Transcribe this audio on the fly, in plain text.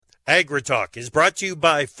AgriTalk is brought to you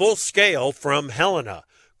by Full Scale from Helena.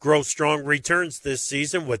 Grow strong returns this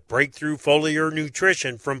season with breakthrough foliar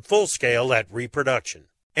nutrition from Full Scale at Reproduction.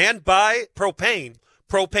 And by Propane.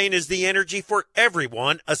 Propane is the energy for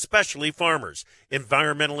everyone, especially farmers.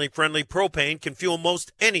 Environmentally friendly propane can fuel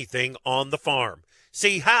most anything on the farm.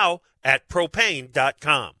 See how at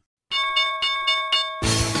propane.com.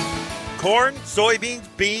 Corn, soybeans,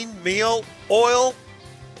 bean, meal, oil,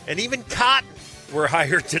 and even cotton were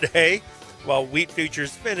higher today, while wheat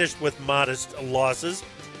futures finished with modest losses.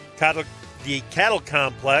 The cattle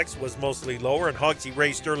complex was mostly lower, and hogs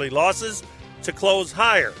erased early losses to close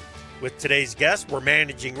higher. With today's guest, we're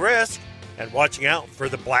managing risk and watching out for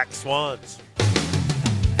the black swans.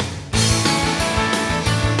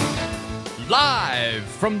 Live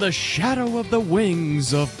from the shadow of the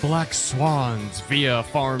wings of black swans via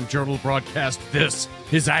Farm Journal broadcast, this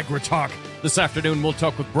is AgriTalk. This afternoon, we'll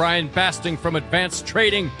talk with Brian Basting from Advanced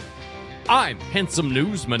Trading. I'm handsome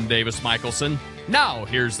newsman Davis Michelson. Now,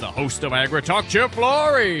 here's the host of AgriTalk, Chip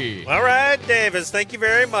Flory. All right, Davis, thank you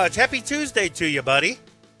very much. Happy Tuesday to you, buddy.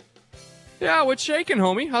 Yeah, what's shaking,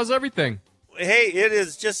 homie? How's everything? Hey, it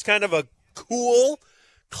is just kind of a cool,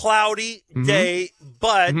 cloudy day,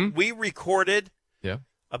 but we recorded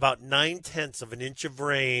about 9/10 of an inch of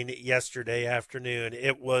rain yesterday afternoon.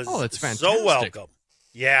 It was that's fantastic. So welcome.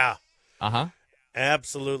 Yeah.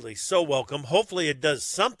 Absolutely. So welcome. Hopefully it does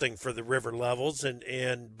something for the river levels,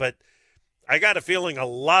 but I got a feeling a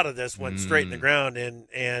lot of this went straight in the ground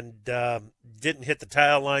and didn't hit the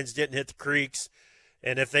tile lines, didn't hit the creeks.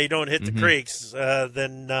 And if they don't hit the creeks,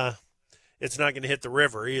 then it's not going to hit the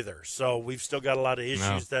river either. So we've still got a lot of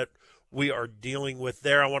issues that we are dealing with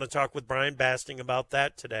there. I want to talk with Brian Basting about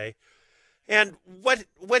that today. And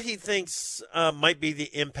what he thinks might be the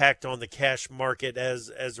impact on the cash market as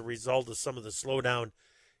a result of some of the slowdown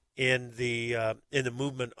in the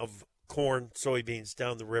movement of corn, soybeans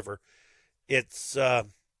down the river. It's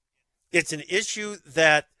an issue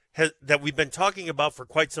that we've been talking about for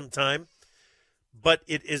quite some time, but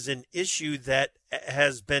it is an issue that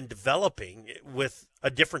has been developing with a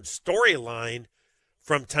different storyline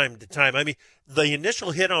from time to time. I mean, the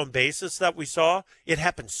initial hit on basis that we saw, it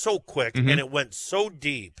happened so quick and it went so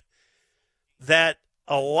deep that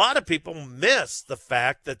a lot of people missed the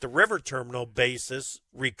fact that the river terminal basis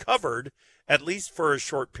recovered, at least for a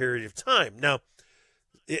short period of time. Now,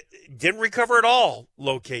 it didn't recover at all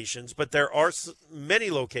locations, but there are many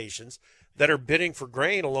locations that are bidding for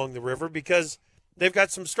grain along the river because they've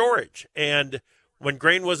got some storage. And when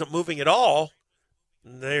grain wasn't moving at all,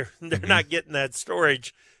 they're not getting that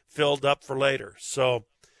storage filled up for later. So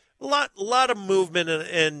a lot of movement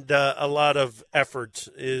and a lot of effort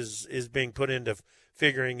is being put into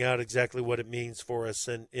figuring out exactly what it means for us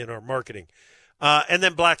in our marketing. And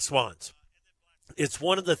then black swans. It's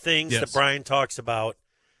one of the things that Brian talks about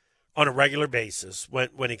on a regular basis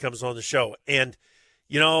when he comes on the show. And,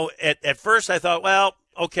 you know, at first I thought, well,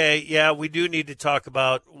 okay, yeah, we do need to talk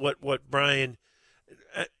about what Brian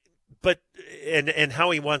and how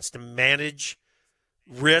he wants to manage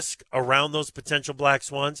risk around those potential black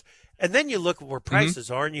swans. And then you look at where prices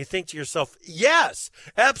are and you think to yourself, yes,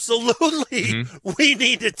 absolutely. We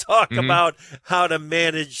need to talk about how to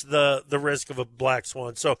manage the risk of a black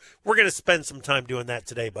swan. So we're going to spend some time doing that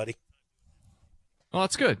today, buddy. Well,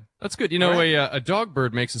 that's good. That's good. You know, a dog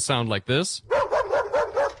bird makes a sound like this,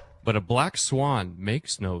 but a black swan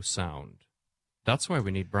makes no sound. That's why we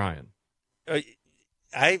need Brian.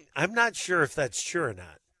 I'm not sure if that's true or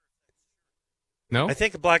not. No? I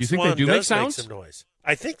think a black swan they do does make some noise.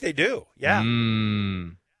 I think they do. Yeah.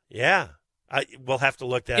 Yeah. We'll have to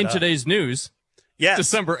look that up. In today's news,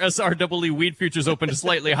 December SRWE wheat futures opened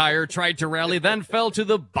slightly higher, tried to rally, then fell to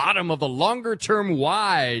the bottom of the longer-term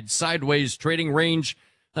wide sideways trading range.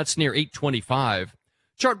 That's near 825.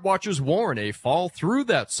 Chart watchers warn a fall through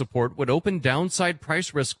that support would open downside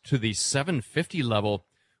price risk to the 750 level.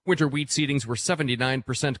 Winter wheat seedings were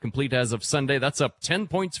 79% complete as of Sunday. That's up 10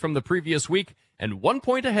 points from the previous week and 1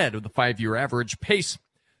 point ahead of the 5-year average pace.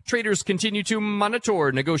 Traders continue to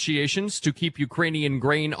monitor negotiations to keep Ukrainian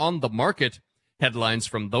grain on the market. Headlines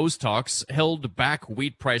from those talks held back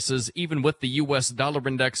wheat prices, even with the U.S. dollar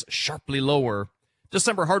index sharply lower.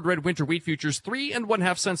 December hard red winter wheat futures 3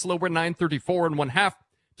 1/2 cents lower, 9.34 1/2.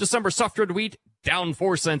 December soft red wheat down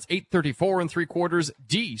 4 cents, 8.34 3/4.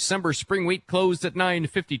 December spring wheat closed at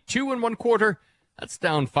 9.52 1/4. That's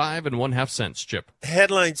down 5 1/2 cents, Chip.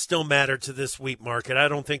 Headlines still matter to this wheat market. I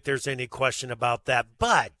don't think there's any question about that.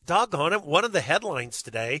 But, doggone it, one of the headlines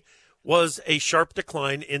today was a sharp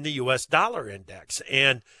decline in the U.S. dollar index.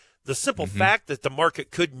 And the simple fact that the market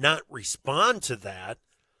could not respond to that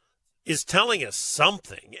is telling us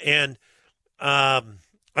something. And I'm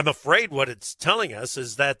afraid what it's telling us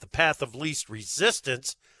is that the path of least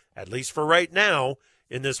resistance, at least for right now,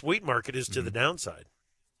 in this wheat market is to the downside.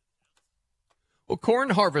 Well, corn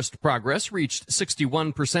harvest progress reached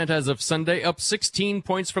 61% as of Sunday, up 16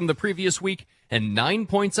 points from the previous week and 9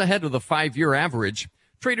 points ahead of the 5-year average.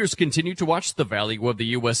 Traders continue to watch the value of the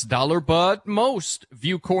U.S. dollar, but most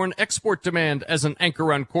view corn export demand as an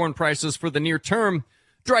anchor on corn prices for the near term.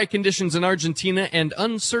 Dry conditions in Argentina and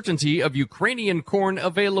uncertainty of Ukrainian corn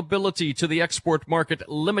availability to the export market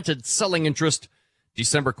limited selling interest.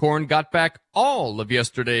 December corn got back all of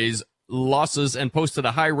yesterday's losses and posted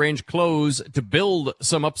a high-range close to build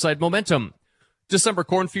some upside momentum. December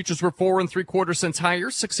corn futures were 4 3/4 cents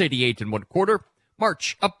higher, 6.88 1/4.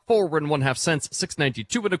 March up 4 1/2 cents,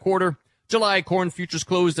 6.92 1/4. July corn futures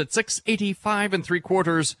closed at 6.85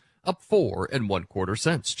 3/4, up 4 1/4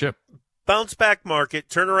 cents. Chip. Bounce back market,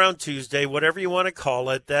 turnaround Tuesday, whatever you want to call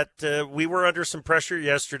it. That we were under some pressure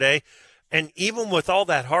yesterday, and even with all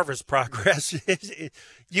that harvest progress,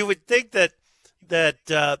 you would think that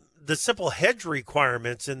the simple hedge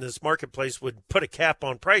requirements in this marketplace would put a cap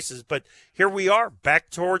on prices, but here we are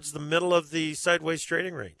back towards the middle of the sideways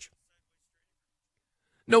trading range.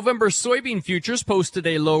 November soybean futures posted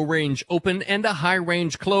a low-range open and a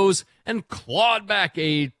high-range close and clawed back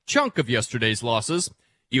a chunk of yesterday's losses.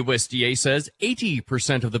 USDA says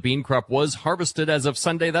 80% of the bean crop was harvested as of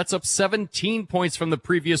Sunday. That's up 17 points from the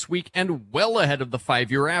previous week and well ahead of the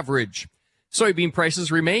 5-year average. Soybean prices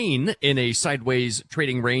remain in a sideways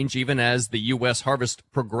trading range even as the U.S. harvest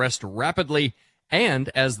progressed rapidly and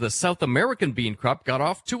as the South American bean crop got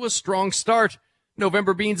off to a strong start.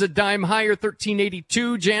 November beans a dime higher,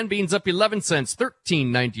 13.82. Jan beans up 11 cents,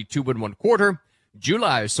 13.92 1/4.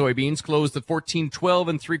 July soybeans closed at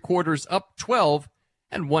 14.12 3/4, up 12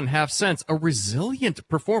 1/2 cents. A resilient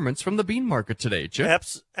performance from the bean market today, Chip.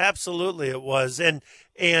 Absolutely it was. And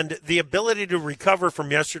the ability to recover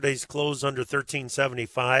from yesterday's close under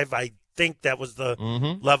 13.75, I think that was the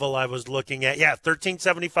level I was looking at. Yeah,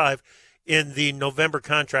 13.75 in the November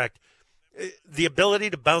contract. The ability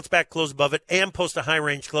to bounce back, close above it, and post a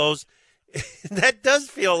high-range close, that does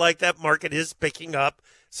feel like that market is picking up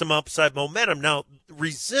some upside momentum. Now,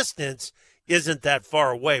 resistance isn't that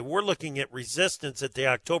far away. We're looking at resistance at the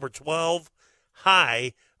October 12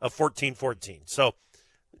 high of 14.14. So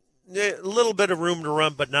a little bit of room to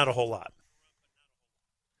run, but not a whole lot.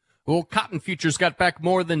 Well, cotton futures got back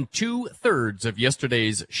more than 2/3 of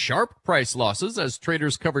yesterday's sharp price losses as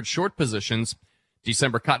traders covered short positions.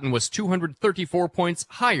 December cotton was 234 points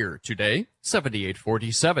higher today,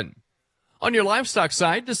 78.47. On your livestock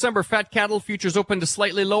side, December fat cattle futures opened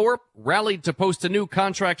slightly lower, rallied to post a new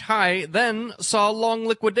contract high, then saw a long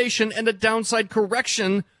liquidation and a downside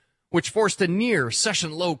correction, which forced a near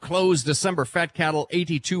session low close. December fat cattle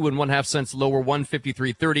 82 1/2 cents lower,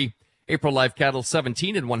 153.30. April live cattle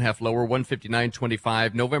 17 1/2 lower,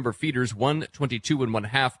 159.25. November feeders 122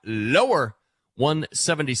 1/2 lower,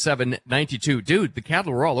 177.92. Dude, the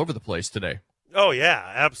cattle were all over the place today. Oh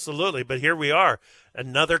yeah, absolutely. But here we are,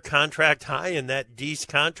 another contract high in that Dees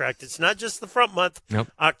contract. It's not just the front month,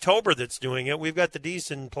 October, that's doing it. We've got the Dees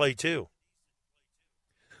in play too.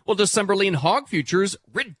 Well, December lean hog futures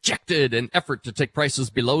rejected an effort to take prices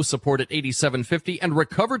below support at 87.50 and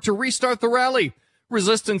recovered to restart the rally.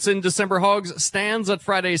 Resistance in December hogs stands at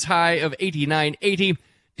Friday's high of 89.80.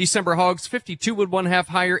 December hogs 52 1/2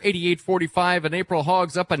 higher, 88.45, and April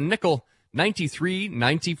hogs up a nickel,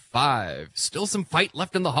 93.95. Still some fight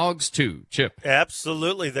left in the hogs too, Chip.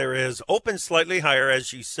 Absolutely there is. Open slightly higher,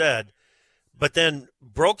 as you said, but then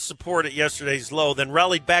broke support at yesterday's low, then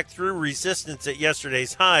rallied back through resistance at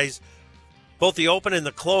yesterday's highs. Both the open and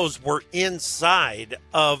the close were inside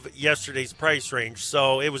of yesterday's price range,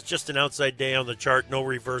 so it was just an outside day on the chart, no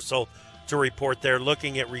reversal to report there.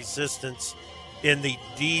 Looking at resistance in the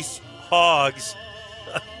Dees hogs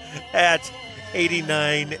at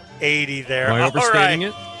 89.80 there. Am I overstating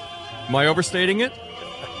it? Am I overstating it?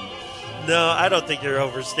 No, I don't think you're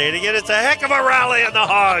overstating it. It's a heck of a rally in the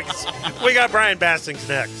hogs. We got Brian Bastings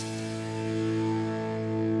next.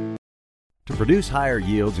 To produce higher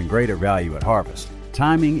yields and greater value at harvest,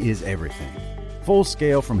 timing is everything. Full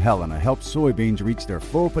Scale from Helena helps soybeans reach their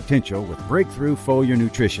full potential with breakthrough foliar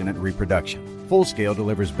nutrition and reproduction. Full Scale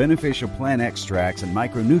delivers beneficial plant extracts and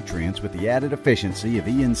micronutrients with the added efficiency of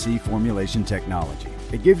ENC formulation technology.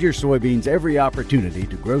 It gives your soybeans every opportunity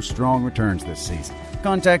to grow strong returns this season.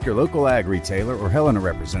 Contact your local ag retailer or Helena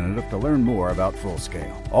representative to learn more about Full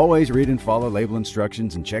Scale. Always read and follow label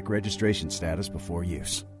instructions and check registration status before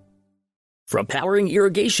use. From powering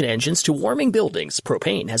irrigation engines to warming buildings,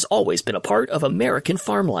 propane has always been a part of American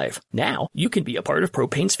farm life. Now, you can be a part of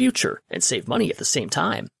propane's future and save money at the same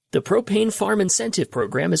time. The Propane Farm Incentive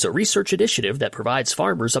Program is a research initiative that provides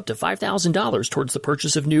farmers up to $5,000 towards the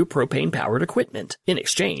purchase of new propane-powered equipment. In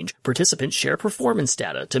exchange, participants share performance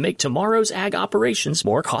data to make tomorrow's ag operations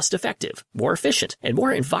more cost-effective, more efficient, and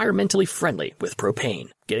more environmentally friendly with propane.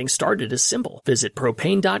 Getting started is simple. Visit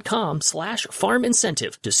propane.com/farm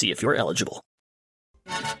incentive to see if you're eligible.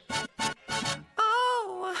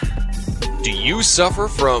 Do you suffer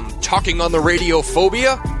from talking on the radio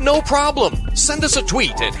phobia? No problem. Send us a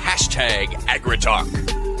tweet at #AgriTalk.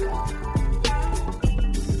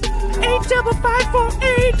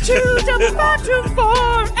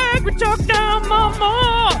 855-482-5524 AgriTalk now,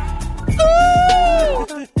 mama.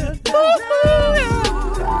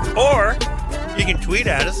 Or you can tweet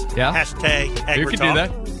at us. Yeah. #AgriTalk. You can do that.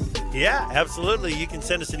 Yeah, absolutely. You can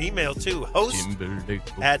send us an email to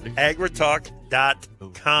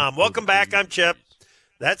host@agritalk.com. Welcome back. I'm Chip.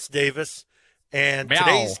 That's Davis. And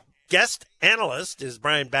today's guest analyst is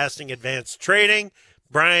Brian Basting, Advanced Trading.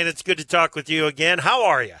 Brian, it's good to talk with you again. How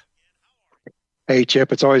are you? Hey,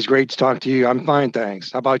 Chip. It's always great to talk to you. I'm fine,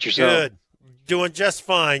 thanks. How about yourself? Good. Doing just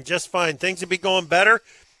fine. Just fine. Things would be going better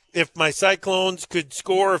if my Cyclones could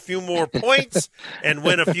score a few more points and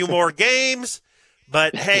win a few more games.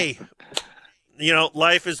 But, hey,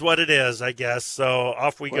 life is what it is, I guess. So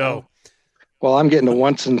off we go. Well, I'm getting a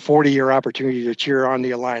once-in-40-year opportunity to cheer on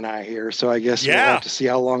the Illini here, so I guess we'll have to see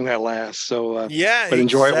how long that lasts. So, but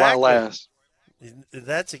enjoy it while it lasts.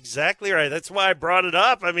 That's exactly right. That's why I brought it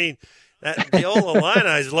up. I mean, the old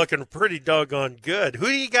Illini is looking pretty doggone good. Who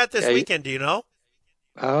do you got this weekend, do you know?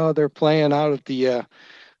 Oh, they're playing out at the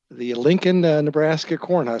Lincoln, Nebraska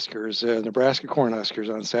Cornhuskers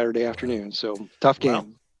on Saturday afternoon. So tough game. Well,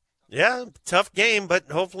 yeah, tough game, but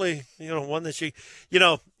hopefully, one that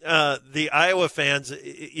the Iowa fans,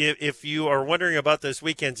 if you are wondering about this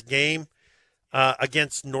weekend's game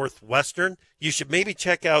against Northwestern, you should maybe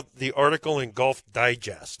check out the article in Golf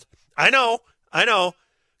Digest. I know,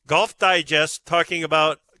 Golf Digest talking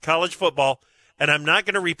about college football, and I'm not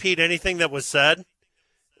going to repeat anything that was said.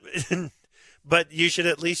 But you should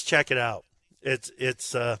at least check it out. It's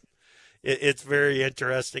very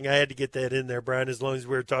interesting. I had to get that in there, Brian, as long as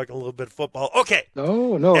we were talking a little bit of football. Okay.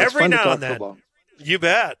 No. Every it's fun now to talk and then, football. You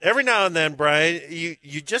bet. Every now and then, Brian,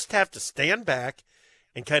 you just have to stand back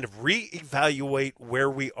and kind of reevaluate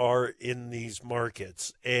where we are in these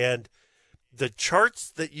markets. And the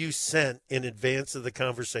charts that you sent in advance of the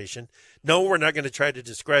conversation, no, we're not going to try to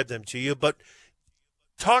describe them to you, but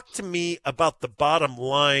talk to me about the bottom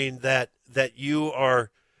line that you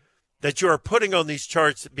are putting on these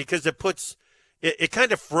charts, because it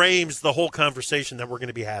kind of frames the whole conversation that we're going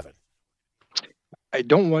to be having. I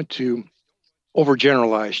don't want to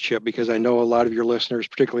overgeneralize, Chip, because I know a lot of your listeners,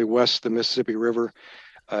 particularly west of the Mississippi River,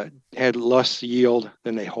 had less yield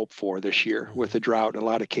than they hoped for this year with the drought in a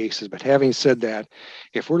lot of cases. But having said that,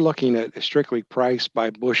 if we're looking at strictly price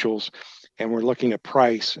by bushels, and we're looking at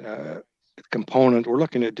price component, we're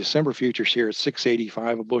looking at December futures here at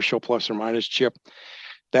 $6.85 a bushel plus or minus, Chip.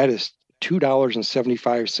 That is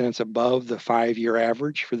 $2.75 above the 5-year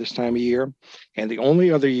average for this time of year. And the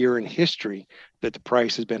only other year in history that the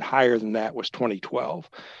price has been higher than that was 2012.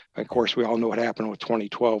 Of course, we all know what happened with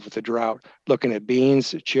 2012 with the drought. Looking at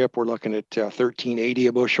beans, Chip, we're looking at $13.80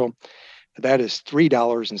 a bushel. That is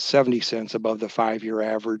 $3.70 above the 5-year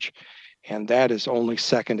average. And that is only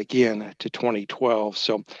second again to 2012.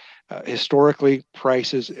 So historically,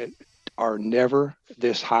 prices are never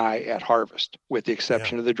this high at harvest, with the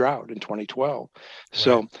exception of the drought in 2012. Right.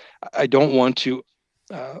 So I don't want to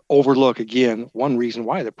overlook, again, one reason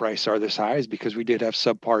why the prices are this high is because we did have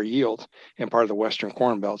subpar yields in part of the Western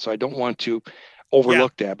Corn Belt. So I don't want to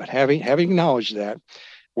overlook that. But having acknowledged that,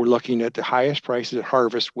 we're looking at the highest prices at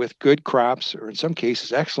harvest with good crops, or in some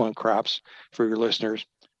cases, excellent crops for your listeners,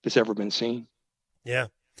 that's ever been seen. Yeah,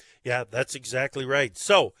 that's exactly right.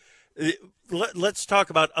 So let's talk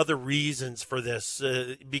about other reasons for this,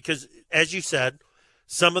 because, as you said,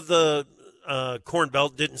 some of the Corn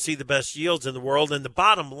Belt didn't see the best yields in the world, and the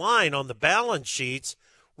bottom line on the balance sheets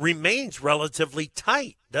remains relatively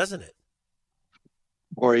tight, doesn't it?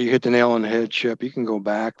 Or you hit the nail on the head, Chip. You can go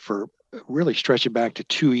back really stretch it back to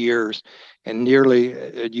 2 years, and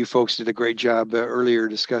nearly, you folks did a great job earlier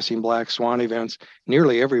discussing black swan events.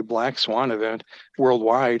 Nearly every black swan event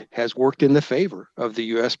worldwide has worked in the favor of the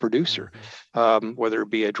U.S. producer, whether it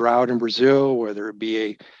be a drought in Brazil, whether it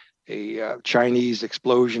be a Chinese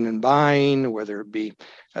explosion in buying, whether it be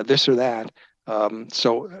this or that.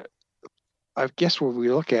 So I guess what we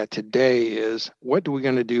look at today is what are we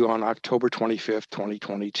going to do on October 25th,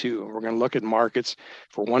 2022? And we're going to look at markets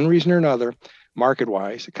for one reason or another,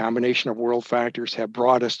 market-wise. A combination of world factors have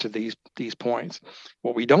brought us to these points.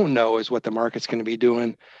 What we don't know is what the market's going to be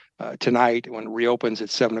doing tonight when it reopens at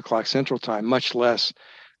 7 o'clock Central Time, much less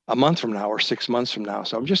a month from now or 6 months from now.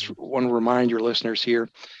 So I just want to remind your listeners here,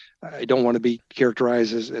 I don't want to be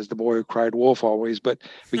characterized as the boy who cried wolf always, but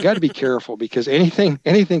we got to be careful because anything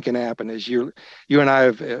can happen. As you and I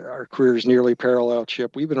have our careers nearly parallel,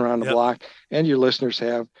 Chip. We've been around the block, and your listeners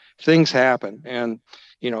have. Things happen, and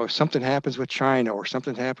if something happens with China or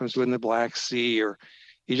something happens within the Black Sea, or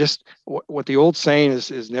you just what the old saying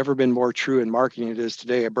is never been more true in marketing it is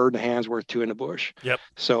today: a bird in the hand's worth two in the bush. Yep.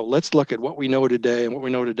 So let's look at what we know today, and what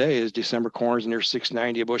we know today is December corn's near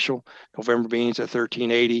 $6.90 a bushel, November beans at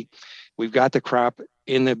 $13.80. We've got the crop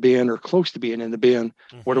in the bin or close to being in the bin.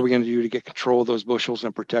 Mm-hmm. What are we going to do to get control of those bushels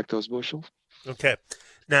and protect those bushels? Okay.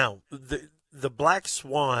 Now the black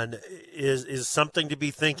swan is something to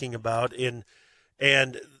be thinking about and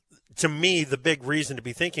to me, the big reason to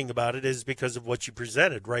be thinking about it is because of what you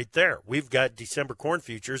presented right there. We've got December corn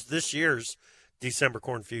futures, this year's December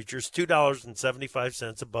corn futures,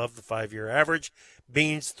 $2.75 above the 5-year average.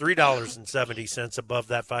 Beans, $3.70 above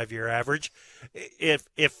that 5-year average.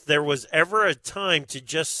 If there was ever a time to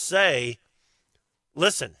just say,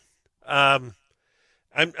 listen, I'm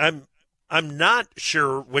not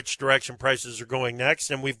sure which direction prices are going next,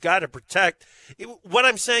 and we've got to protect. What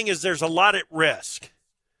I'm saying is there's a lot at risk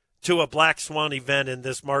to a black swan event in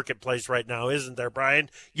this marketplace right now, isn't there,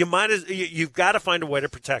 Brian? You've got to find a way to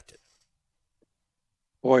protect it.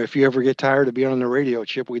 Boy, if you ever get tired of being on the radio,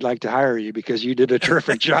 Chip, we'd like to hire you because you did a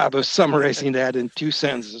terrific job of summarizing that in 2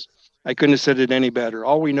 sentences. I couldn't have said it any better.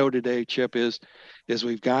 All we know today, Chip, is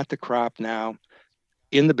we've got the crop now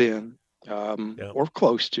in the bin, or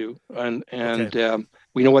close to, and okay.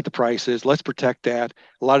 We know what the price is. Let's protect that.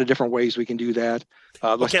 A lot of different ways we can do that.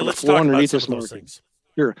 Let's talk about some of those things.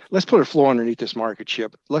 Sure. Let's put a floor underneath this market,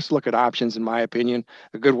 Chip. Let's look at options, in my opinion.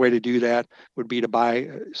 A good way to do that would be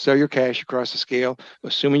to sell your cash across the scale,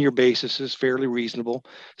 assuming your basis is fairly reasonable.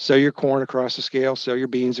 Sell your corn across the scale, sell your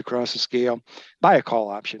beans across the scale. Buy a call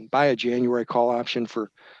option. Buy a January call option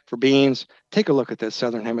for beans. Take a look at that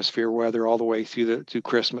Southern Hemisphere weather all the way through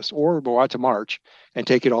Christmas, or go out to March and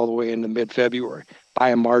take it all the way into mid-February. Buy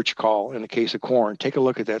a March call in the case of corn. Take a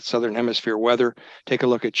look at that Southern Hemisphere weather. Take a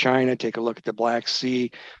look at China. Take a look at the Black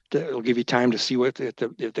Sea. It'll give you time to see if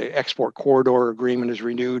the export corridor agreement is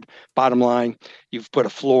renewed. Bottom line, you've put a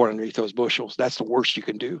floor underneath those bushels. That's the worst you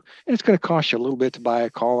can do. And it's going to cost you a little bit to buy a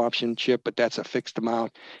call option, Chip, but that's a fixed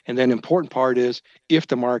amount. And then important part is if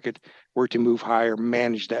the market were to move higher,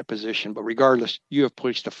 manage that position. But regardless, you have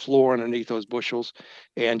placed a floor underneath those bushels,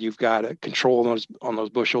 and you've got a control on those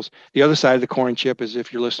bushels. The other side of the coin, Chip, is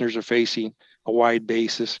if your listeners are facing a wide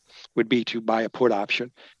basis, would be to buy a put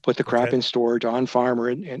option. Put the crop in storage on farm or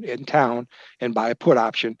in town and buy a put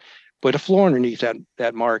option. Put a floor underneath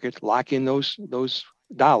that market. Lock in those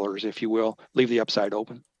dollars, if you will. Leave the upside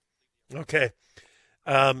open. Okay.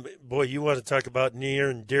 Boy, you want to talk about near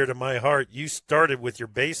and dear to my heart. You started with your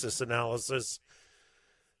basis analysis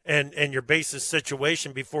and your basis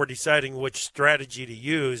situation before deciding which strategy to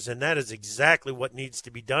use, and that is exactly what needs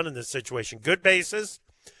to be done in this situation. Good basis,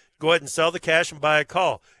 go ahead and sell the cash and buy a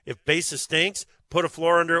call. If basis stinks, put a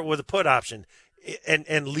floor under it with a put option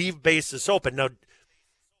and leave basis open. Now,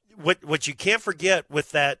 what you can't forget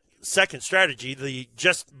with that second strategy, the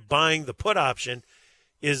just buying the put option,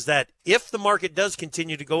 is that if the market does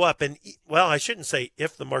continue to go up, and, well, I shouldn't say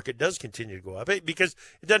if the market does continue to go up, because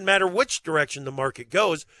it doesn't matter which direction the market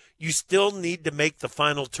goes, you still need to make the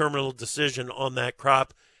final terminal decision on that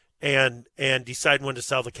crop and decide when to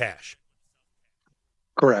sell the cash.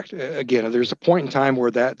 Correct. Again, there's a point in time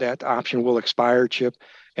where that option will expire, Chip.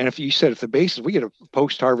 And if the basis, we get a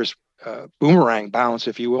post-harvest boomerang bounce,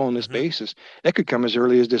 if you will, on this basis, that could come as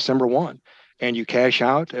early as December 1. And you cash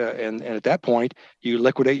out, and at that point, you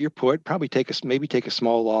liquidate your put, probably take a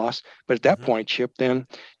small loss. But at that point, Chip, then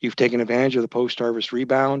you've taken advantage of the post-harvest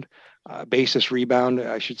rebound, basis rebound,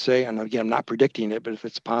 I should say. And again, I'm not predicting it, but if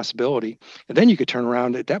it's a possibility. And then you could turn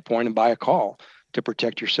around at that point and buy a call to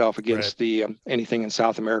protect yourself against the anything in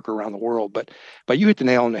South America around the world. But you hit the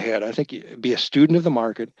nail on the head. I think be a student of the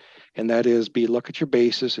market, and that is look at your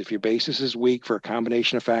basis. If your basis is weak for a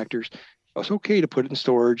combination of factors, it's okay to put it in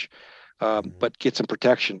storage. But get some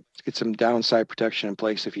protection, get some downside protection in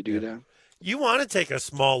place if you do that. You want to take a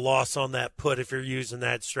small loss on that put if you're using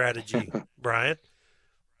that strategy, Brian.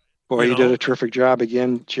 Well, you did a terrific job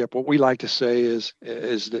again, Chip. What we like to say is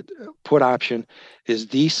that put option is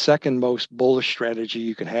the second most bullish strategy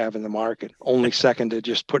you can have in the market. Only second to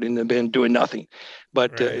just put in the bin doing nothing.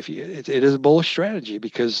 But right. It is a bullish strategy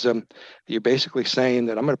because you're basically saying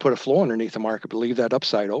that I'm going to put a floor underneath the market, but leave that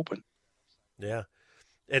upside open. Yeah.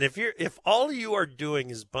 And if all you are doing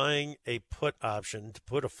is buying a put option to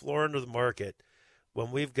put a floor under the market,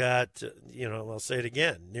 when we've got, I'll say it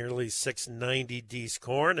again, nearly 690 D's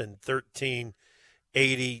corn and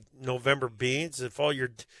 1380 November beans, if all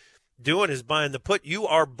you're doing is buying the put, you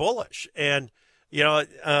are bullish. And,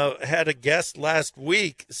 had a guest last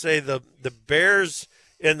week say the bears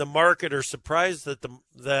in the market are surprised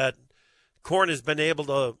that corn has been able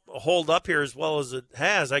to hold up here as well as it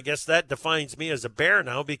has. I guess that defines me as a bear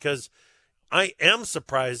now, because I am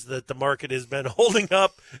surprised that the market has been holding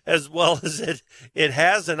up as well as it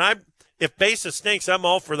has. And if basis stinks, I'm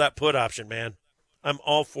all for that put option, man. I'm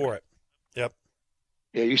all for it. Yep.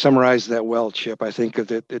 Yeah, you summarized that well, Chip. I think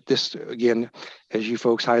that this, again, as you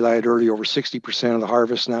folks highlighted earlier, over 60% of the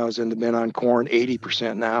harvest now is in the bin on corn,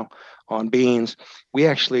 80% now on beans. We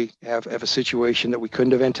actually have a situation that we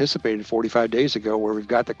couldn't have anticipated 45 days ago, where we've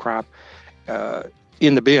got the crop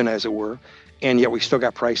in the bin, as it were. And yet we still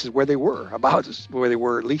got prices where they were, about where they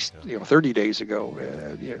were at least 30 days ago.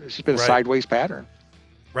 It's just been a sideways pattern.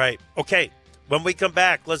 Right. Okay. When we come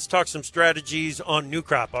back, let's talk some strategies on new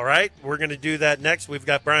crop, all right? We're going to do that next. We've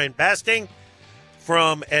got Brian Basting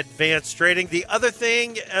from Advanced Trading. The other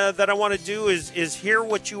thing that I want to do is hear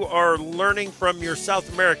what you are learning from your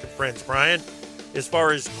South American friends, Brian, as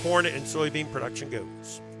far as corn and soybean production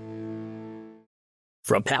goes.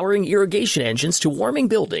 From powering irrigation engines to warming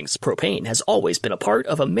buildings, propane has always been a part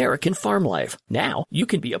of American farm life. Now, you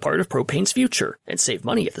can be a part of propane's future and save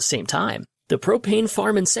money at the same time. The Propane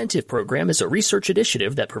Farm Incentive Program is a research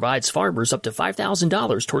initiative that provides farmers up to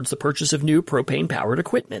 $5,000 towards the purchase of new propane-powered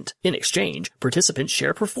equipment. In exchange, participants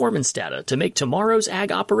share performance data to make tomorrow's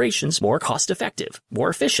ag operations more cost-effective, more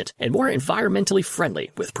efficient, and more environmentally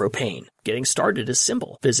friendly with propane. Getting started is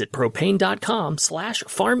simple. Visit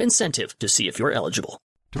propane.com/farm incentive to see if you're eligible.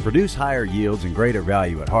 To produce higher yields and greater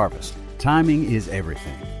value at harvest, timing is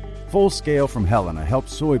everything. Full Scale from Helena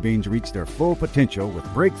helps soybeans reach their full potential with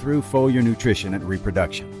breakthrough foliar nutrition and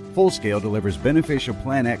reproduction. Full Scale delivers beneficial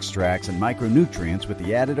plant extracts and micronutrients with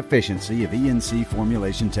the added efficiency of ENC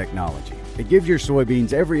formulation technology. It gives your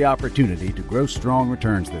soybeans every opportunity to grow strong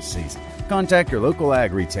returns this season. Contact your local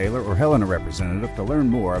ag retailer or Helena representative to learn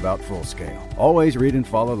more about Full Scale. Always read and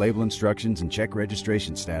follow label instructions and check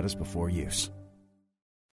registration status before use.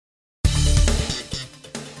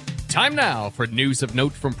 Time now for news of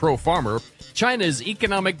note from Pro Farmer. China's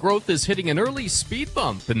economic growth is hitting an early speed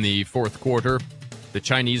bump in the fourth quarter. The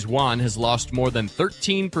Chinese yuan has lost more than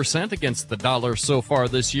 13% against the dollar so far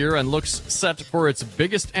this year and looks set for its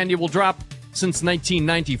biggest annual drop since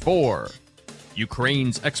 1994.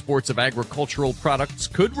 Ukraine's exports of agricultural products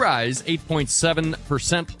could rise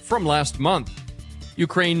 8.7% from last month.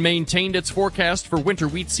 Ukraine maintained its forecast for winter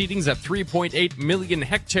wheat seedings at 3.8 million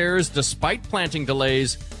hectares despite planting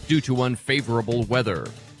delays due to unfavorable weather.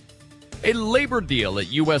 A labor deal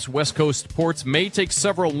at U.S. West Coast ports may take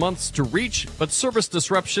several months to reach, but service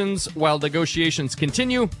disruptions, while negotiations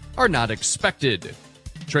continue, are not expected.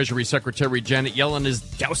 Treasury Secretary Janet Yellen is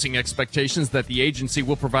dousing expectations that the agency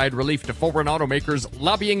will provide relief to foreign automakers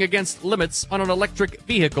lobbying against limits on an electric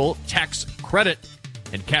vehicle tax credit.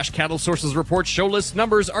 And cash cattle sources report show list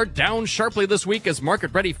numbers are down sharply this week as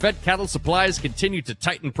market-ready fed cattle supplies continue to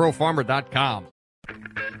tighten ProFarmer.com.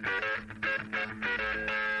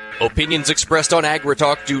 Opinions expressed on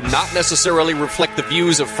AgriTalk do not necessarily reflect the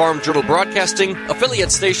views of Farm Journal Broadcasting,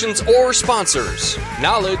 affiliate stations, or sponsors.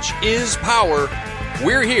 Knowledge is power.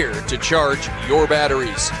 We're here to charge your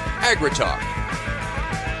batteries. AgriTalk.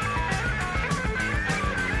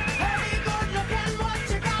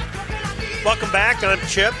 Welcome back. I'm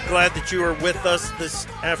Chip. Glad that you are with us this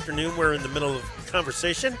afternoon. We're in the middle of a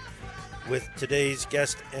conversation with today's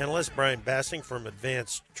guest analyst, Brian Basting from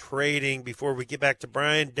Advanced Trading. Before we get back to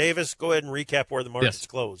Brian, Davis, go ahead and recap where the market's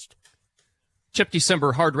closed. Chip,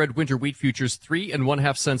 December hard red winter wheat futures 3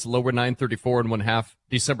 1/2 cents lower, 9.34 1/2.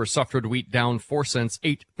 December soft red wheat down 4 cents,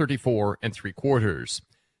 8.34 3/4.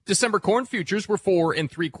 December corn futures were 4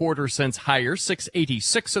 3/4 cents higher,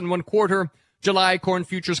 6.86 1/4. July corn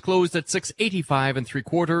futures closed at 6.85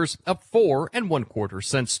 3/4, up 4 1/4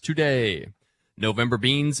 cents today. November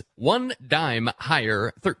beans 1 dime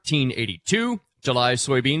higher, 13.82. July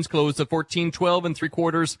soybeans closed at 14.12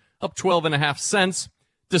 3/4, up 12.5 cents.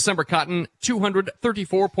 December cotton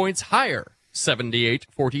 234 points higher,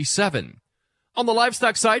 78.47. On the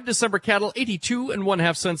livestock side, December cattle 82 and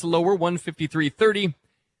 1/2 cents lower, 153.30.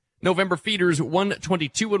 November feeders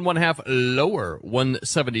 122 and 1/2 lower,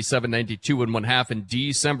 177.92 and 1/2. And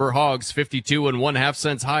December hogs 52 and 1/2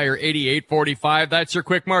 cents higher, 88.45. That's your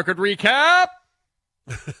quick market recap.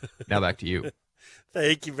 Now back to you.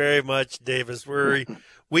 Thank you very much, Davis.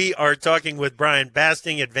 We are talking with Brian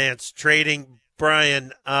Basting, Advanced Trading.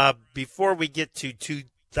 Brian, before we get to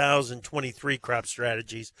 2023 crop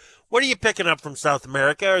strategies, what are you picking up from South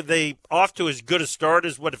America? Are they off to as good a start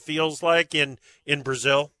as what it feels like in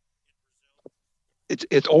Brazil?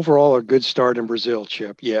 It's overall a good start in Brazil,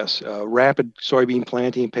 Chip. Yes, rapid soybean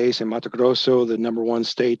planting pace in Mato Grosso, the number one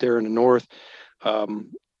state there in the north.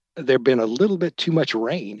 There been a little bit too much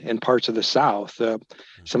rain in parts of the south.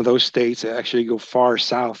 Some of those states actually go far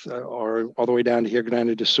south or all the way down to Rio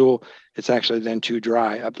Grande do Sul. It's actually then too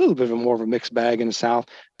dry. A little bit more of a mixed bag in the south.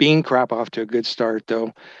 Bean crop off to a good start,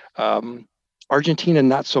 though. Argentina,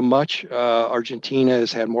 not so much. Argentina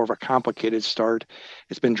has had more of a complicated start.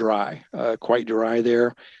 It's been dry, quite dry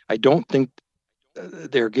there. I don't think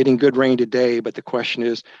they're getting good rain today, but the question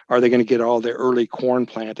is, are they going to get all their early corn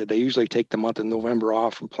planted? They usually take the month of November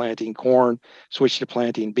off from planting corn, switch to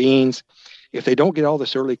planting beans. If they don't get all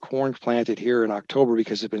this early corn planted here in October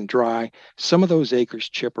because it's been dry, some of those acres,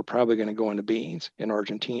 Chip, are probably going to go into beans in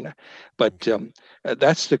Argentina. But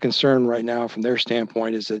that's the concern right now from their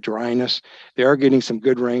standpoint, is the dryness. They are getting some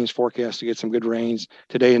good rains, forecast to get some good rains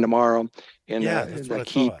today and tomorrow in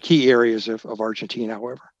the key areas of Argentina,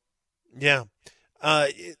 however. Yeah.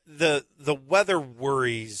 The weather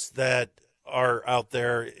worries that are out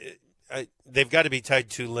there, they've got to be tied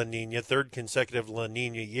to La Nina, third consecutive La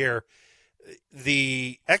Nina year.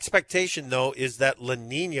 The expectation, though, is that La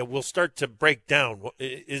Nina will start to break down.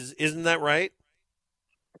 Isn't that right?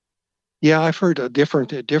 Yeah, I've heard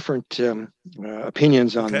different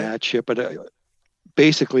opinions on that, Chip, but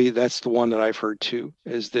basically that's the one that I've heard too,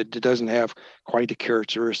 is that it doesn't have quite the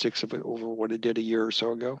characteristics of it over what it did a year or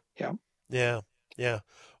so ago. Yeah. Yeah.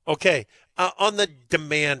 Okay. On the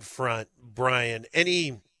demand front, Brian,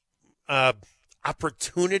 any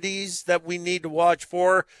opportunities that we need to watch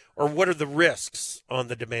for, or what are the risks on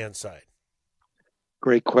the demand side?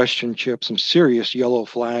 Great question, Chip. Some serious yellow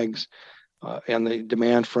flags and the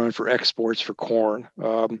demand front for exports for corn.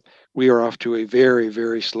 We are off to a very,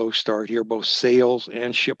 very slow start here, both sales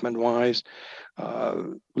and shipment wise.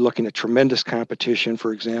 Looking at tremendous competition,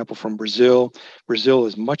 for example, from Brazil. Brazil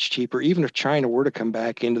is much cheaper. Even if China were to come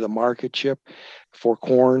back into the market, Chip, for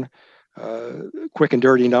corn, quick and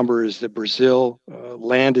dirty number is that Brazil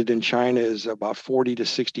landed in China is about $40 to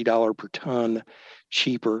 $60 per ton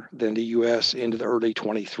cheaper than the U.S. into the early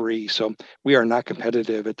 23. So we are not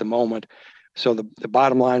competitive at the moment. So the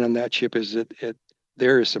bottom line on that, Chip, is that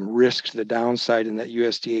there is some risk to the downside in that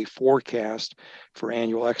USDA forecast for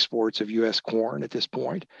annual exports of U.S. corn at this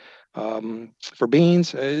point. For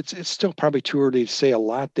beans, it's still probably too early to say a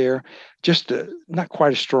lot there. Just not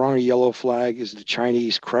quite a strong yellow flag is the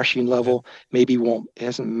Chinese crushing level. Maybe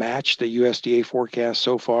hasn't matched the USDA forecast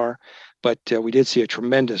so far, but we did see a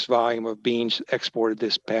tremendous volume of beans exported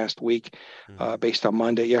this past week based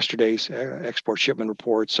on yesterday's export shipment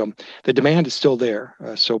report. So the demand is still there.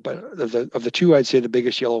 But of the two, I'd say the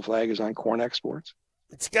biggest yellow flag is on corn exports.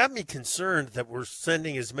 It's got me concerned that we're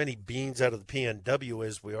sending as many beans out of the PNW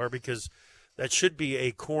as we are, because that should be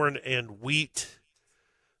a corn and wheat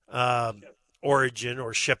origin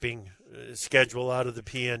or shipping schedule out of the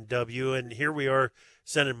PNW. And here we are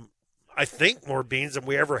sending, I think, more beans than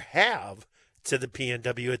we ever have to the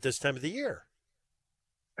PNW at this time of the year.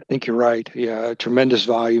 I think you're right. Yeah, tremendous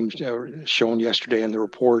volume shown yesterday in the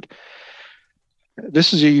report.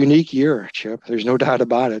 This is a unique year, Chip. There's no doubt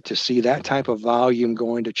about it. To see that type of volume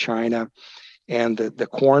going to China and the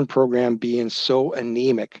corn program being so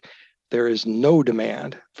anemic, there is no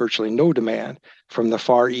demand, virtually no demand from the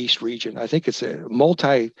Far East region. I think it's a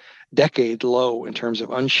multi-decade low in terms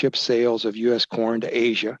of unshipped sales of U.S. corn to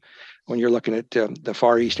Asia. When you're looking at the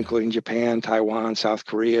Far East, including Japan, Taiwan, South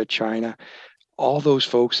Korea, China, all those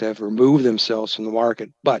folks have removed themselves from the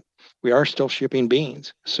market, but we are still shipping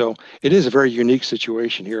beans. So it is a very unique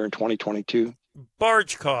situation here in 2022.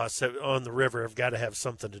 Barge costs on the river have got to have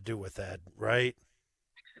something to do with that, right?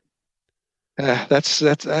 That's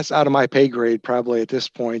out of my pay grade probably at this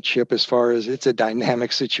point, Chip, as far as it's a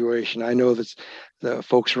dynamic situation. I know that the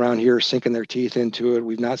folks around here are sinking their teeth into it.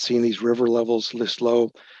 We've not seen these river levels this low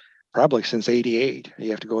probably since 88. You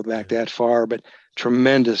have to go back that far, but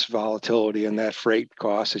tremendous volatility in that freight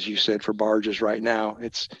cost, as you said, for barges right now.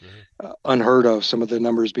 It's unheard of, some of the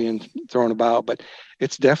numbers being thrown about, but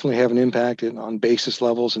it's definitely having an impact on basis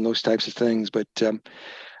levels and those types of things. But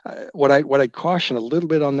what I caution a little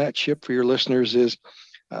bit on that, Chip, for your listeners is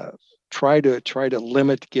try to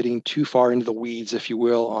limit getting too far into the weeds, if you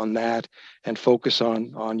will, on that, and focus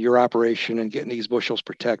on your operation and getting these bushels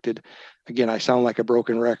protected. Again, I sound like a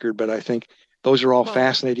broken record, but I think those are all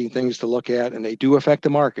fascinating things to look at, and they do affect the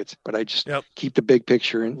markets. But I just keep the big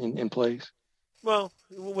picture in place. Well,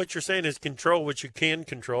 what you're saying is control what you can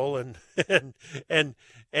control, and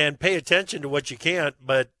pay attention to what you can't,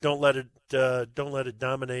 but don't let it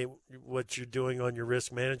dominate what you're doing on your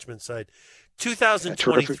risk management side.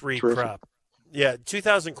 2023 crop. Yeah,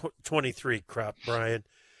 2023 crop, Brian.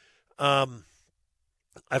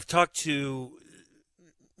 I've talked to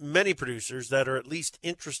many producers that are at least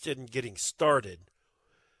interested in getting started,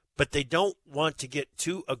 but they don't want to get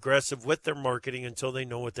too aggressive with their marketing until they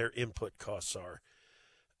know what their input costs are.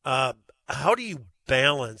 How do you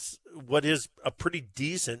balance what is a pretty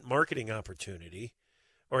decent marketing opportunity,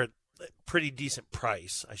 or a pretty decent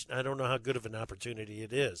price? I don't know how good of an opportunity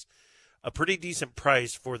it is. A pretty decent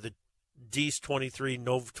price for the DEES 23,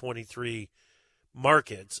 NOV 23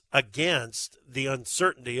 markets against the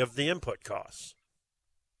uncertainty of the input costs?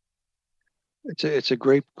 It's a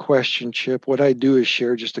great question, Chip. What I do is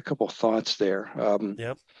share just a couple of thoughts there.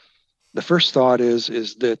 The first thought is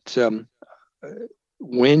that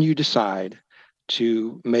when you decide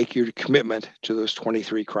to make your commitment to those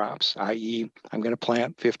 23 crops, i.e., I'm going to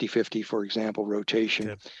plant 50-50, for example,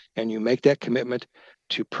 rotation, and you make that commitment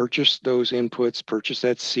to purchase those inputs, purchase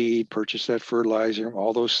that seed, purchase that fertilizer,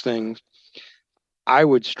 all those things, I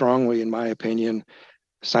would strongly, in my opinion,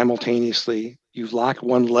 simultaneously, you've locked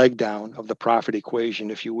one leg down of the profit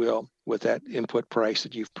equation, if you will, with that input price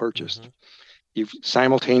that you've purchased. You've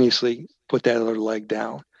simultaneously put that other leg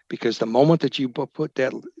down, because the moment that you put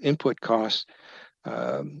that input cost,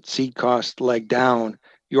 seed cost leg down,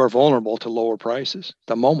 you are vulnerable to lower prices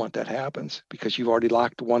the moment that happens, because you've already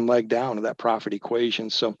locked one leg down of that profit equation.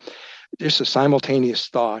 So just a simultaneous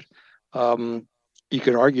thought. You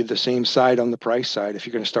could argue the same side on the price side. If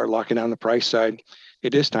you're going to start locking down the price side,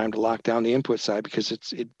 it is time to lock down the input side, because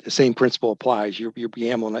the same principle applies. You're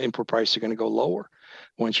gambling the input price are going to go lower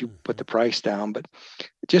once you put the price down. But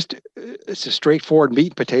it's a straightforward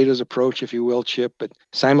meat and potatoes approach, if you will, Chip, but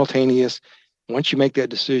simultaneous. Once you make that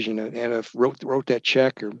decision and if wrote that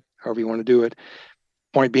check, or however you want to do it,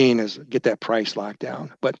 point being is get that price locked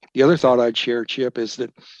down. But the other thought I'd share, Chip, is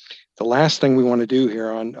that the last thing we want to do here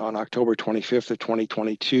on October 25th of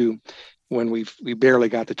 2022, when we barely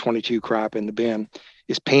got the 22 crop in the bin,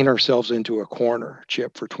 is paint ourselves into a corner,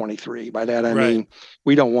 Chip, for 23. By that I mean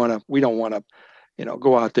we don't want to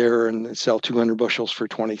go out there and sell 200 bushels for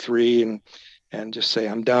 23 and just say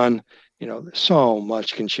I'm done. So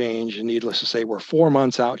much can change, and needless to say, we're 4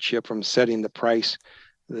 months out, Chip, from setting the price,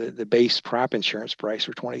 the base crop insurance price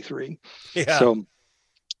for 23. Yeah. So,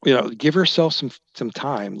 give yourself some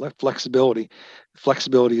time, let flexibility.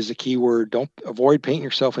 Flexibility is the key word. Don't avoid painting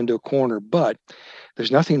yourself into a corner, but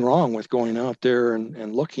there's nothing wrong with going out there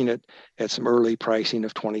and looking at some early pricing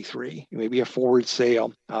of 23, maybe a forward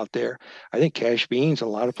sale out there. I think cash beans in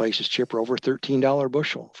a lot of places, Chip, are over $13 a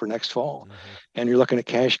bushel for next fall. And you're looking at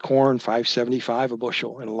cash corn, $5.75 a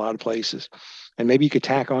bushel in a lot of places. And maybe you could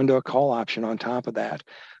tack onto a call option on top of that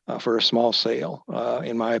for a small sale,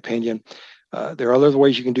 in my opinion. There are other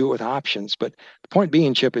ways you can do it with options, but the point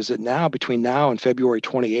being, Chip, is that between now and February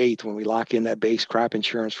 28th, when we lock in that base crop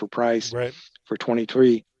insurance for price for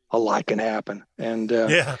 23, a lot can happen. And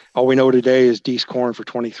all we know today is DEES corn for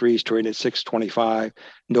 23 is trading at $6.25.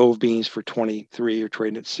 NOV beans for 23 are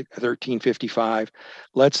trading at $13.55.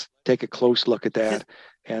 Let's take a close look at that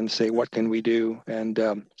and say, what can we do? And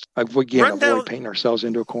avoid painting ourselves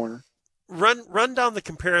into a corner. Run down the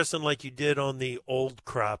comparison like you did on the old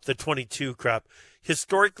crop, the 22 crop.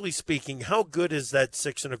 Historically speaking, how good is that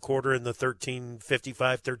 6 1/4 in the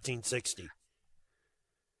 13.55, 13.60?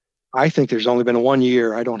 I think there's only been 1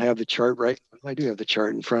 year. I don't have the chart right. I do have the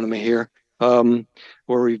chart in front of me here, where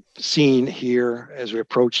we've seen here as we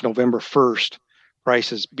approach November 1st,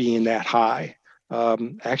 prices being that high.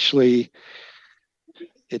 Actually,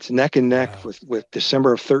 it's neck and neck with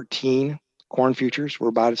December of 13. Corn futures were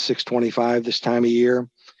about at $6.25 this time of year.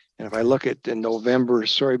 And if I look at the November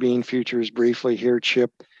soybean futures briefly here,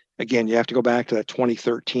 Chip, again, you have to go back to that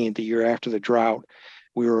 2013, the year after the drought.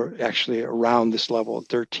 We were actually around this level of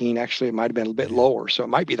 13. Actually, it might have been a bit lower. So it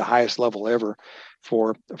might be the highest level ever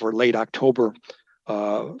for late October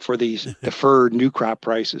for these deferred new crop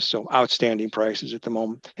prices. So outstanding prices at the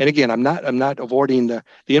moment. And again, I'm not avoiding the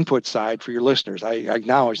input side for your listeners. I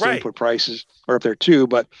acknowledge the input prices are up there too,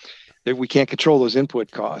 but we can't control those input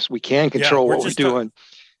costs. We can control what we're doing.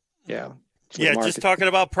 Yeah, just talking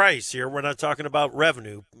about price here. We're not talking about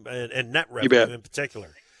revenue and net revenue in particular.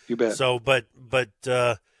 You bet. So, but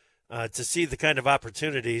to see the kind of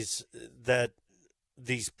opportunities that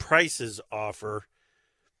these prices offer,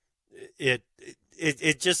 it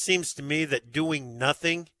just seems to me that doing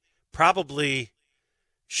nothing probably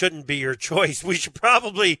shouldn't be your choice. We should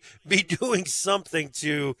probably be doing something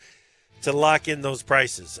to lock in those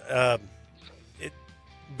prices.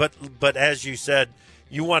 But as you said,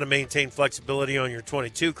 you want to maintain flexibility on your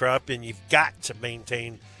 22 crop, and you've got to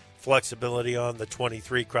maintain flexibility on the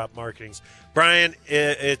 23 crop marketings. Brian,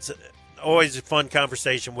 it's always a fun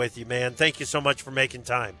conversation with you, man. Thank you so much for making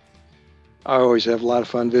time. I always have a lot of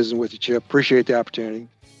fun visiting with you, Chip. Appreciate the opportunity.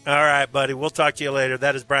 All right, buddy. We'll talk to you later.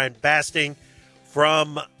 That is Brian Basting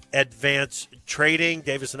from Advance Trading.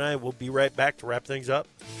 Davis and I will be right back to wrap things up.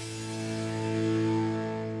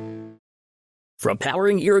 From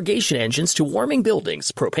powering irrigation engines to warming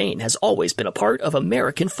buildings, propane has always been a part of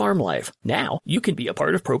American farm life. Now, you can be a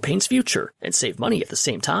part of propane's future and save money at the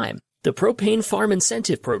same time. The Propane Farm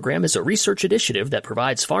Incentive Program is a research initiative that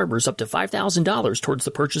provides farmers up to $5,000 towards the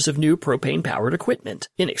purchase of new propane-powered equipment.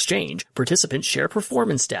 In exchange, participants share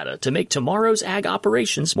performance data to make tomorrow's ag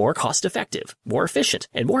operations more cost-effective, more efficient,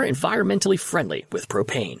 and more environmentally friendly with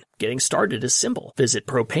propane. Getting started is simple. Visit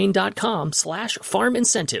propane.com/farm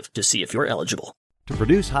incentive to see if you're eligible. To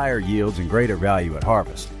produce higher yields and greater value at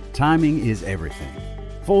harvest, timing is everything.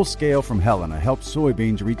 Full Scale from Helena helps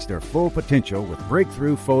soybeans reach their full potential with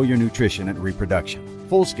breakthrough foliar nutrition and reproduction.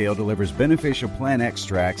 Full Scale delivers beneficial plant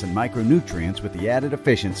extracts and micronutrients with the added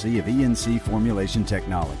efficiency of ENC formulation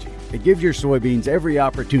technology. It gives your soybeans every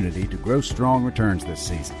opportunity to grow strong returns this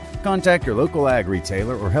season. Contact your local ag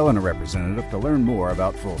retailer or Helena representative to learn more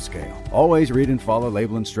about Full Scale. Always read and follow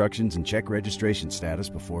label instructions and check registration status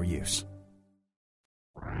before use.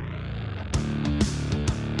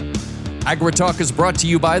 AgriTalk is brought to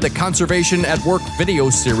you by the Conservation at Work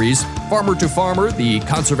video series. Farmer to Farmer, the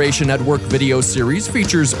Conservation at Work video series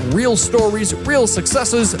features real stories, real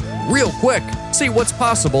successes, real quick. See what's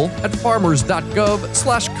possible at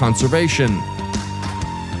farmers.gov/conservation.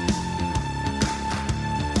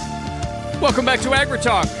 Welcome back to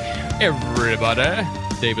AgriTalk, everybody.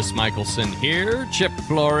 Davis Michelson here. Chip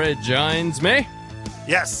Flory joins me.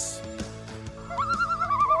 Yes.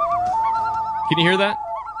 Can you hear that?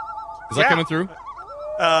 Is that coming through?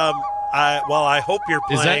 I hope you're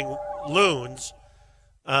playing Loons.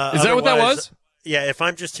 Is that what that was? Yeah, if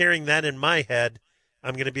I'm just hearing that in my head,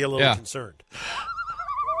 I'm going to be a little concerned.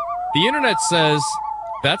 The internet says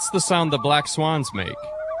that's the sound the black swans make.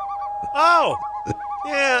 Oh,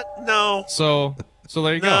 yeah, no. So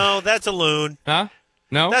there you go. No, that's a loon. Huh?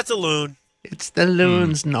 No? That's a loon. It's the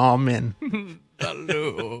loons, Norman. The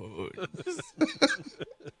loons.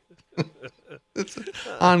 It's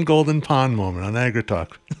on Golden Pond moment on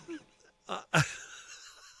AgriTalk.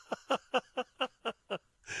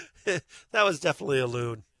 That was definitely a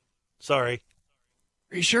loon. Sorry.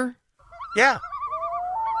 Are you sure? Yeah.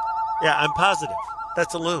 Yeah, I'm positive.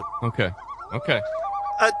 That's a loon. Okay.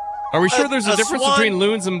 Are we sure there's a difference between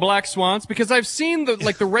loons and black swans? Because I've seen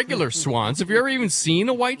the regular swans. Have you ever even seen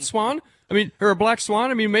a white swan? I mean, or a black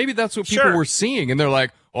swan? I mean, maybe that's what people were seeing, and they're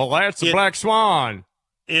like, "Well, that's a black swan."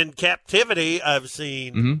 In captivity, I've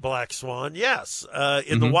seen black swan. Yes.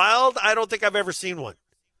 In the wild, I don't think I've ever seen one.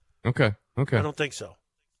 Okay. I don't think so.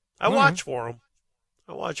 I watch for them.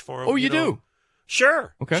 Oh, you do?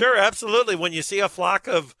 Sure. Okay. Sure, absolutely. When you see a flock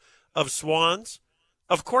of swans,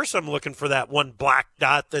 of course I'm looking for that one black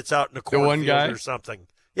dot that's out in the cornfield or something.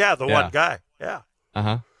 Yeah, the one guy. Yeah.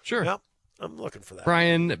 Uh-huh. Sure. Yep. I'm looking for that.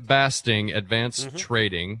 Brian Basting, Advanced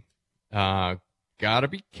Trading. Gotta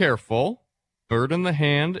be careful. Bird in the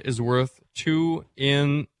hand is worth two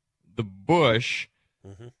in the bush.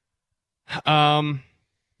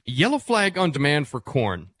 Yellow flag on demand for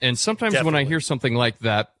corn. And sometimes when I hear something like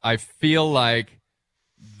that, I feel like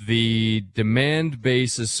the demand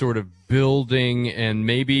base is sort of building, and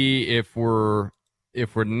maybe if we're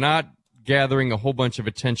not gathering a whole bunch of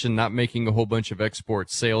attention, not making a whole bunch of export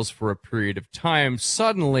sales for a period of time,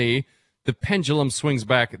 suddenly the pendulum swings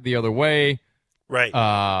back the other way.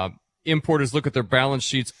 Right. Importers look at their balance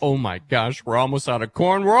sheets. Oh, my gosh, we're almost out of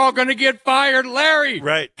corn. We're all going to get fired. Larry,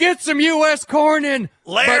 get some U.S. corn in.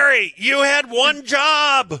 Larry, you had one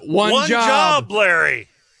job. One job, Larry.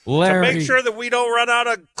 To make sure that we don't run out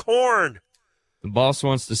of corn. The boss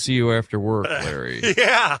wants to see you after work, Larry.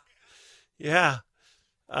 Yeah.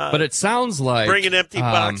 But it sounds like... Bring an empty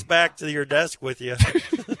box back to your desk with you.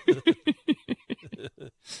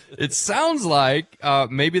 It sounds like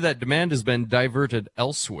maybe that demand has been diverted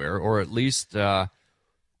elsewhere, or at least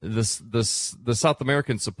the South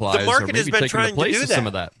American supplies The market are maybe has been taking trying the place to do of that. some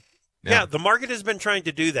of that. Yeah, the market has been trying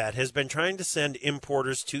to do that, has been trying to send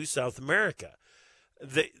importers to South America.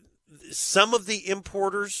 Some of the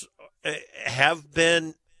importers have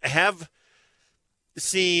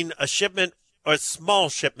seen a small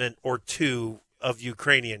shipment or two of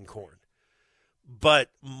Ukrainian corn. But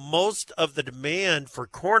most of the demand for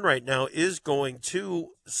corn right now is going to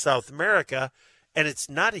South America, and it's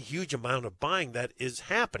not a huge amount of buying that is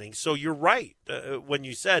happening. So you're right when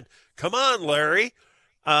you said, come on, Larry,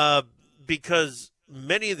 because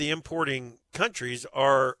many of the importing countries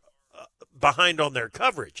are behind on their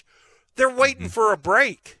coverage. They're waiting for a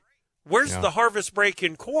break. Where's the harvest break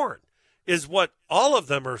in corn is what all of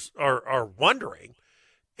them are wondering.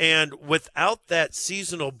 And without that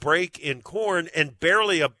seasonal break in corn and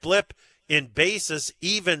barely a blip in basis,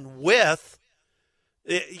 even with,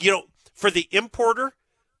 for the importer,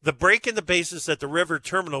 the break in the basis at the river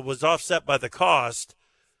terminal was offset by the cost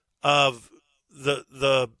of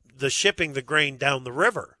the shipping the grain down the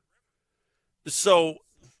river. So,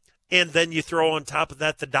 and then you throw on top of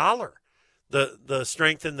that the dollar, the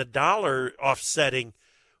strength in the dollar offsetting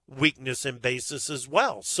weakness in basis as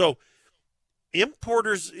well. So,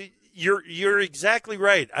 importers, you're exactly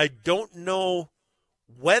right. I don't know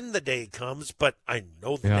when the day comes, but I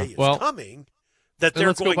know the day is coming that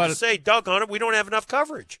they're going to say, doggone it, we don't have enough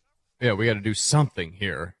coverage. Yeah, we got to do something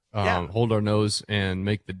here. Hold our nose and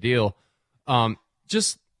make the deal.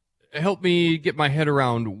 Just help me get my head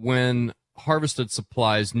around when harvested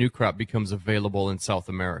supplies, new crop becomes available in South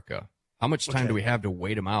America. How much time do we have to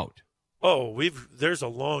wait them out? Oh, there's a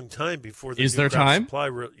long time before the Is new there crop time?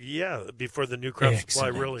 supply before the new crop supply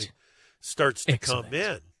really starts to come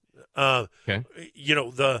in. Okay.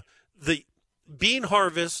 The bean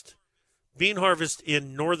harvest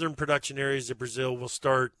in northern production areas of Brazil will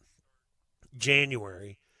start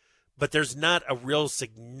January, but there's not a real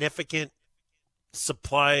significant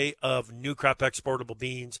supply of new crop exportable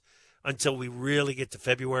beans until we really get to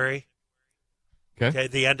February. Okay,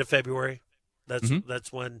 the end of February.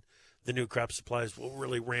 That's when the new crop supplies will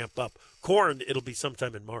really ramp up. Corn, it'll be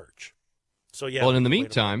sometime in March. So, yeah. Well, in the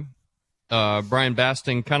meantime, Brian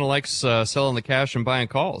Basting kind of likes selling the cash and buying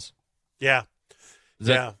calls. Yeah.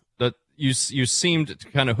 That you seemed to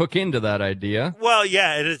kind of hook into that idea. Well,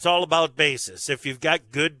 yeah, and it's all about basis. If you've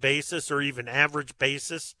got good basis or even average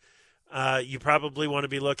basis, you probably want to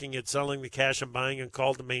be looking at selling the cash and buying and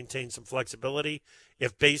call to maintain some flexibility.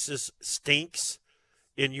 If basis stinks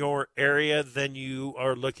in your area, then you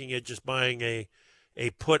are looking at just buying a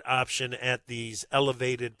put option at these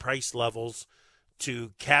elevated price levels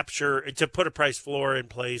to put a price floor in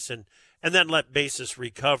place and then let basis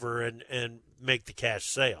recover and make the cash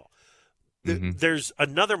sale. There's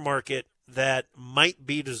another market that might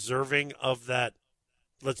be deserving of that.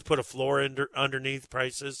 Let's put a floor underneath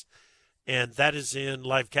prices, and that is in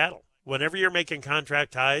live cattle. Whenever you're making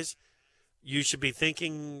contract highs, you should be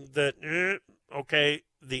thinking that, okay,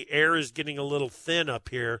 the air is getting a little thin up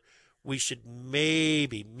here. We should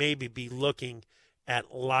maybe be looking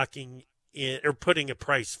at locking in or putting a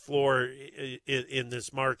price floor in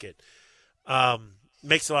this market.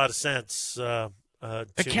 Makes a lot of sense.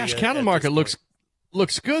 The cash cattle market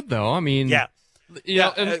looks good, though. I mean, and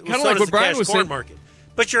kind of like what Brian was saying. Market.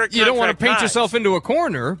 But you don't want to paint yourself into a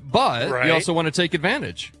corner, but you also want to take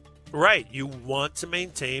advantage. Right. You want to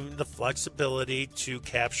maintain the flexibility to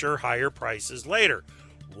capture higher prices later.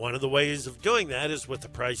 One of the ways of doing that is with a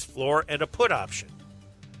price floor and a put option.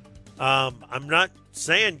 I'm not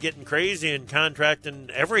saying getting crazy and contracting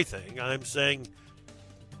everything. I'm saying,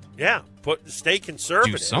 stay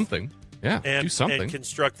conservative. Do something. Yeah, do something. And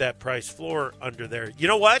construct that price floor under there. You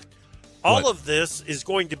know what? All of this is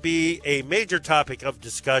going to be a major topic of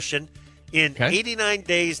discussion in 89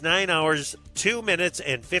 days, 9 hours, 2 minutes,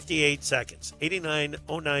 and 58 seconds.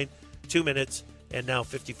 89:09, 2 minutes, and now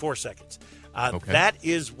 54 seconds. That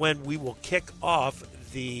is when we will kick off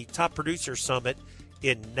the Top Producer Summit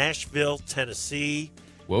in Nashville, Tennessee.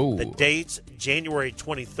 Whoa. The dates, January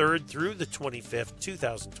 23rd through the 25th,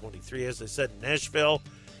 2023. As I said, in Nashville,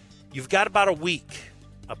 you've got about a week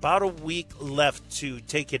left to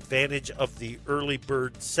take advantage of the early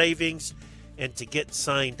bird savings and to get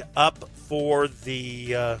signed up for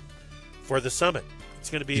the summit. It's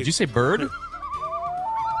going to be. Did you say bird?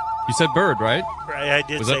 You said bird, right? I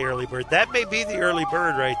did say early bird. That may be the early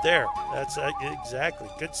bird right there. That's exactly.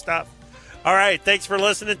 Good stuff. All right. Thanks for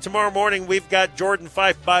listening. Tomorrow morning, we've got Jordan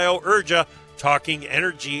Fife, BioUrja, talking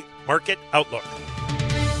energy market outlook.